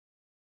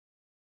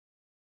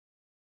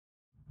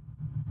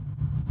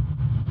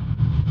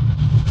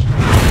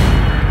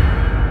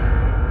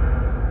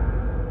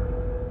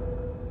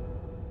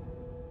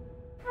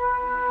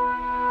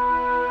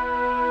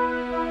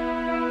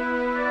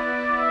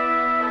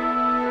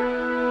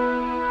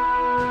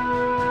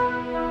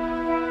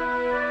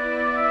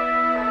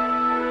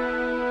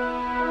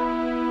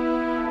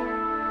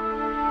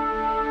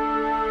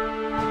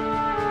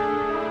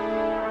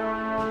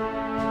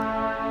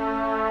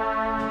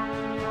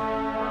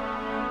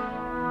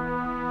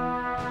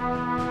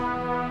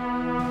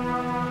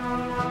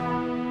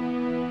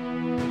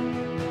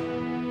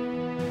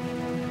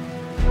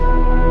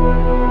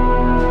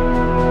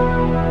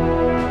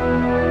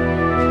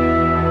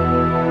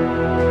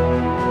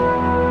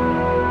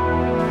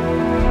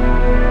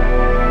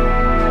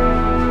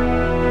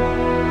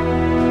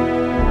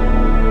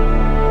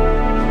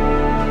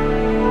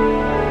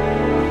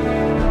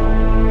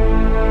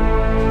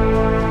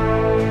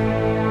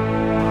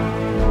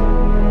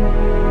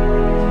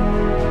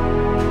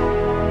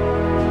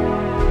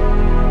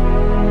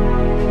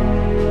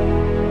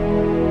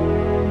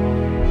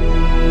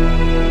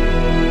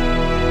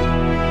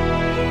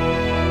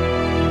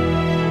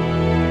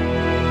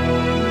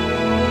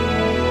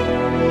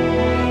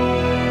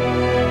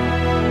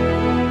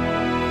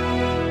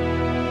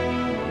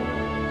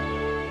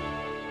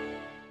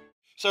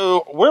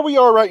where we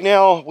are right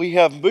now, we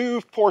have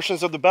moved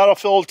portions of the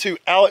battlefield to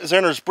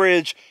Alexander's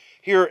Bridge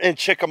here in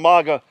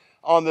Chickamauga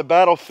on the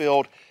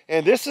battlefield.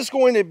 And this is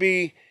going to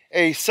be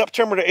a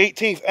September the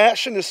 18th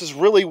action. This is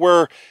really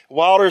where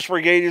Wilder's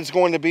brigade is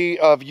going to be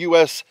of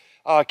U.S.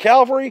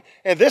 Cavalry.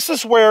 And this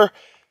is where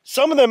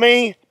some of the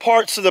main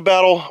parts of the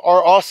battle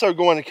are also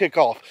going to kick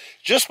off.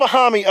 Just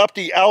behind me up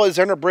the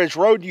Alexander Bridge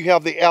Road, you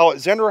have the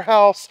Alexander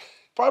House.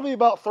 Probably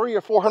about 300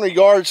 or 400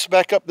 yards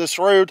back up this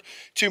road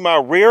to my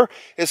rear.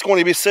 It's going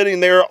to be sitting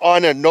there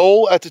on a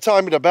knoll at the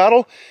time of the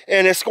battle,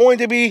 and it's going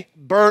to be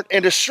burnt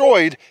and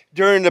destroyed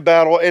during the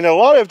battle. And a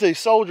lot of the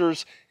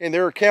soldiers in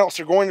their accounts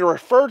are going to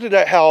refer to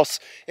that house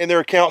in their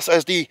accounts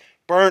as the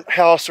burnt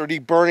house or the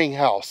burning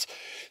house.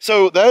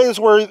 So that is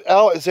where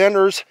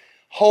Alexander's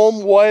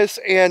home was,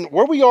 and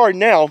where we are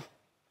now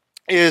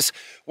is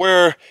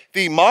where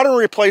the modern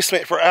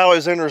replacement for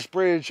Alexander's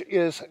Bridge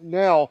is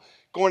now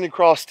going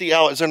across the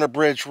Alexander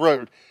Bridge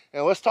Road.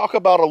 And let's talk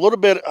about a little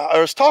bit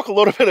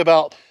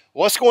about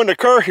what's going to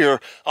occur here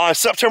on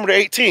September the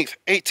 18th,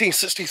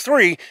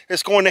 1863.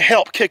 It's going to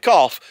help kick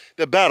off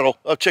the Battle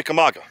of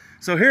Chickamauga.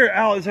 So here at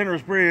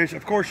Alexander's Bridge,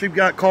 of course, you've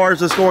got cars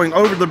that's going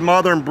over the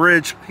modern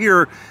bridge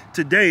here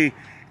today.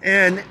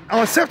 And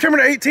on September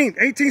the 18th,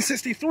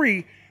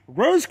 1863,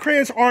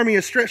 Rosecrans' army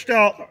is stretched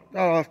out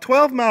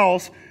 12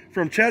 miles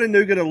from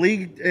Chattanooga to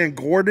Lee and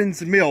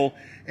Gordon's Mill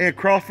and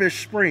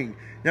Crawfish Spring.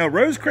 Now,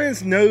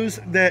 Rosecrans knows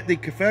that the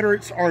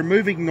Confederates are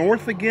moving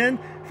north again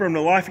from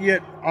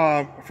Lafayette,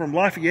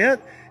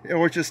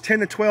 which is 10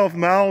 to 12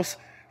 miles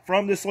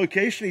from this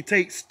location. He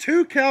takes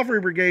 2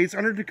 cavalry brigades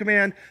under the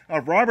command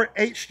of Robert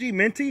H.G.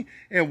 Minty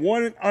and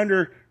one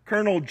under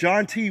Colonel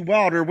John T.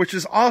 Wilder, which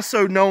is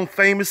also known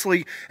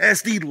famously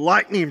as the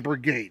Lightning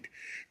Brigade.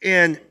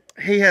 And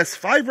he has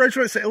 5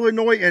 regiments of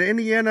Illinois and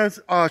Indiana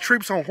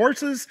troops on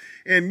horses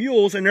and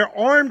mules, and they're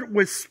armed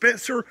with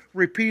Spencer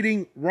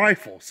repeating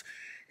rifles.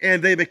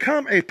 And they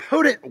become a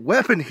potent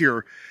weapon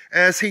here,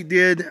 as he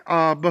did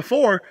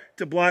before,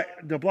 to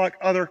block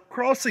other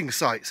crossing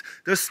sites.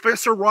 The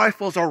Spencer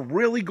rifles are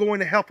really going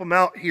to help them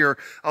out here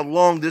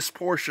along this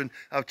portion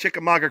of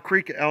Chickamauga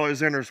Creek at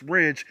Alexander's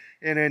Bridge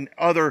and in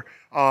other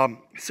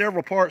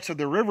several parts of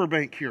the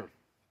riverbank here.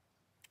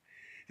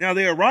 Now,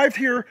 they arrived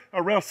here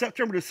around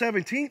September the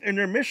 17th, and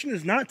their mission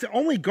is not to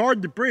only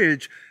guard the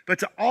bridge, but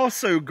to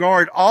also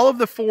guard all of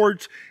the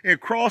fords and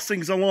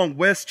crossings along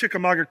West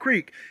Chickamauga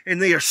Creek. And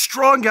they are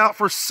strung out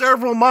for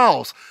several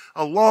miles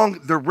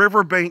along the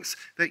riverbanks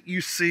that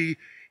you see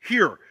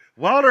here.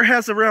 Wilder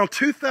has around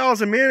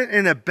 2,000 men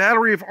and a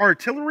battery of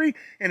artillery.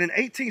 And in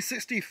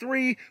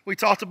 1863, we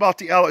talked about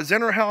the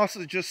Alexander House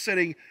is just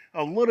sitting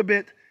a little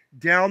bit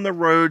down the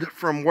road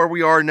from where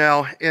we are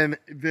now in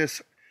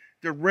this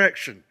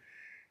direction.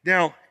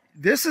 Now,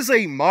 this is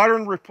a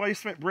modern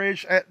replacement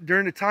bridge.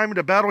 During the time of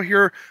the battle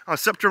here on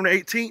September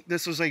 18th,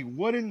 this was a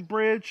wooden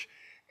bridge,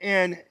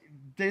 and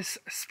this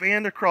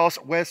spanned across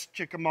West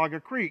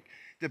Chickamauga Creek.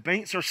 The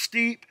banks are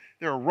steep,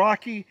 they're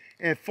rocky,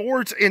 and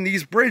fords in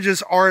these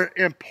bridges are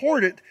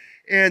important,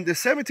 and the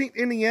 17th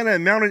Indiana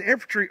and Mounted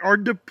Infantry are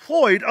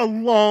deployed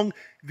along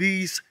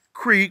these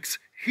creeks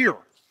here.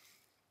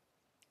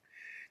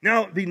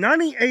 Now, the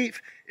 98th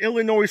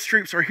Illinois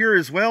troops are here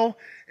as well,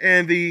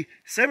 and the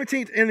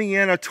 17th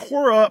Indiana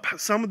tore up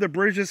some of the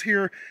bridges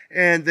here,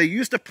 and they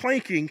used a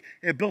planking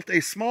and built a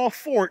small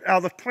fort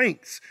out of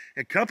planks.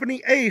 And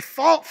Company A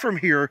fought from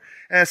here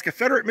as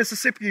Confederate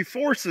Mississippi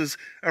forces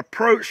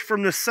approached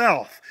from the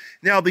south.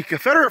 Now, the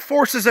Confederate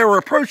forces that were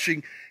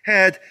approaching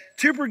had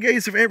 2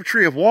 brigades of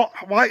infantry of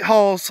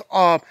Whitehall's,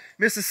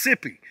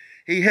 Mississippi.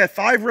 He had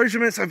 5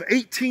 regiments of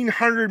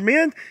 1,800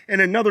 men and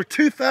another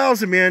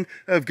 2,000 men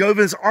of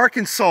Govin's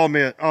Arkansas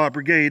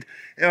brigade,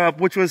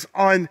 which was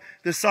on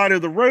the side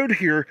of the road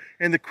here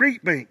in the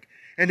creek bank.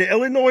 And the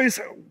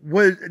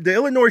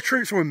Illinois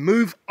troops would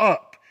move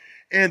up.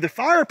 And the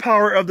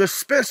firepower of the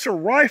Spencer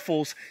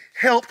rifles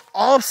helped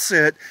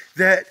offset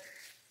that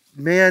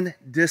man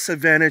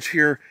disadvantage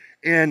here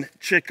in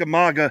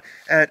Chickamauga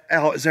at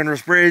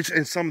Alexander's Bridge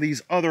and some of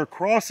these other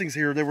crossings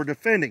here they were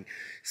defending.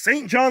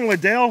 St. John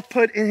Liddell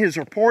put in his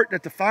report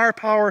that the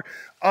firepower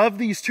of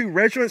these 2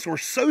 regiments were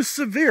so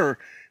severe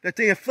that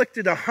they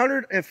inflicted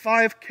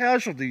 105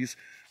 casualties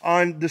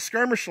on the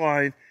skirmish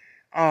line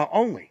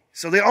only.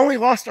 So they only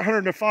lost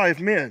 105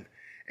 men,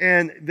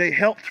 and they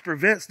helped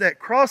prevent that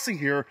crossing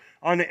here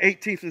on the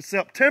 18th of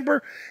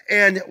September.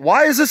 And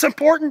why is this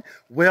important?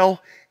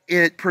 Well,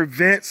 it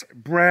prevents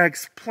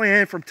Bragg's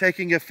plan from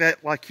taking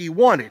effect like he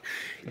wanted.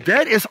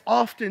 That is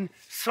often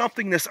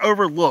something that's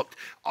overlooked.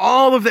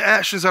 All of the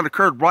actions that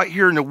occurred right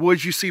here in the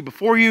woods you see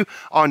before you,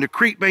 on the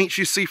creek banks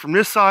you see from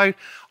this side,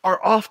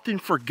 are often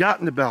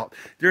forgotten about.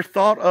 They're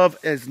thought of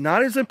as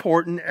not as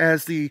important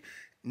as the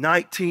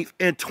 19th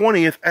and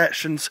 20th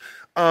actions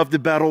of the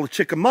Battle of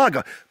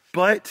Chickamauga,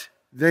 but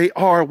they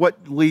are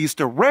what leads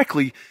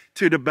directly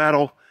to the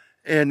battle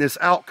and this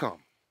outcome.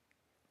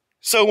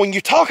 So when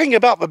you're talking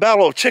about the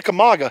Battle of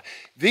Chickamauga,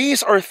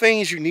 these are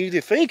things you need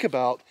to think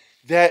about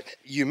that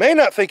you may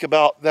not think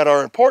about that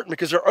are important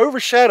because they're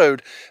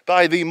overshadowed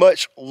by the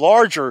much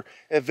larger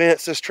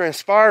events that's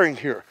transpiring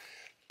here.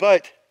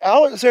 But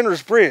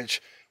Alexander's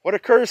Bridge, what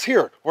occurs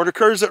here, what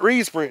occurs at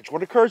Reed's Bridge,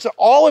 what occurs at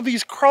all of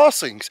these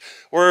crossings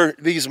where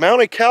these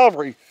mounted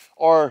cavalry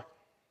are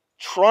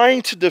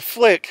trying to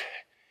deflect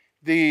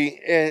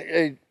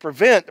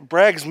prevent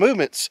Bragg's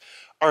movements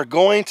are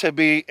going to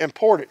be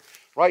important.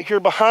 Right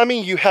here behind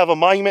me, you have a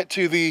monument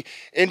to the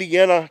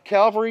Indiana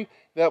cavalry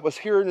that was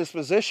here in this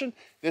position.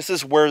 This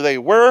is where they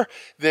were.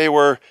 They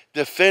were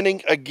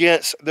defending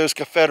against those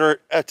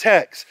Confederate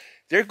attacks.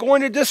 They're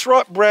going to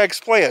disrupt Bragg's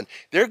plan.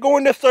 They're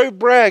going to throw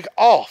Bragg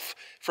off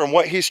from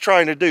what he's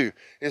trying to do.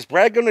 Is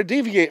Bragg going to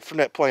deviate from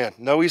that plan?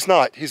 No, he's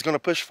not. He's going to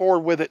push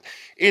forward with it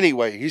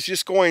anyway. He's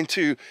just going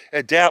to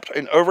adapt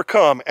and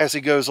overcome as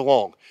he goes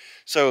along.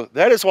 So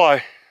that is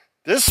why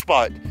this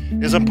spot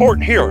is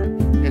important here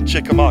in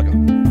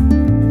Chickamauga.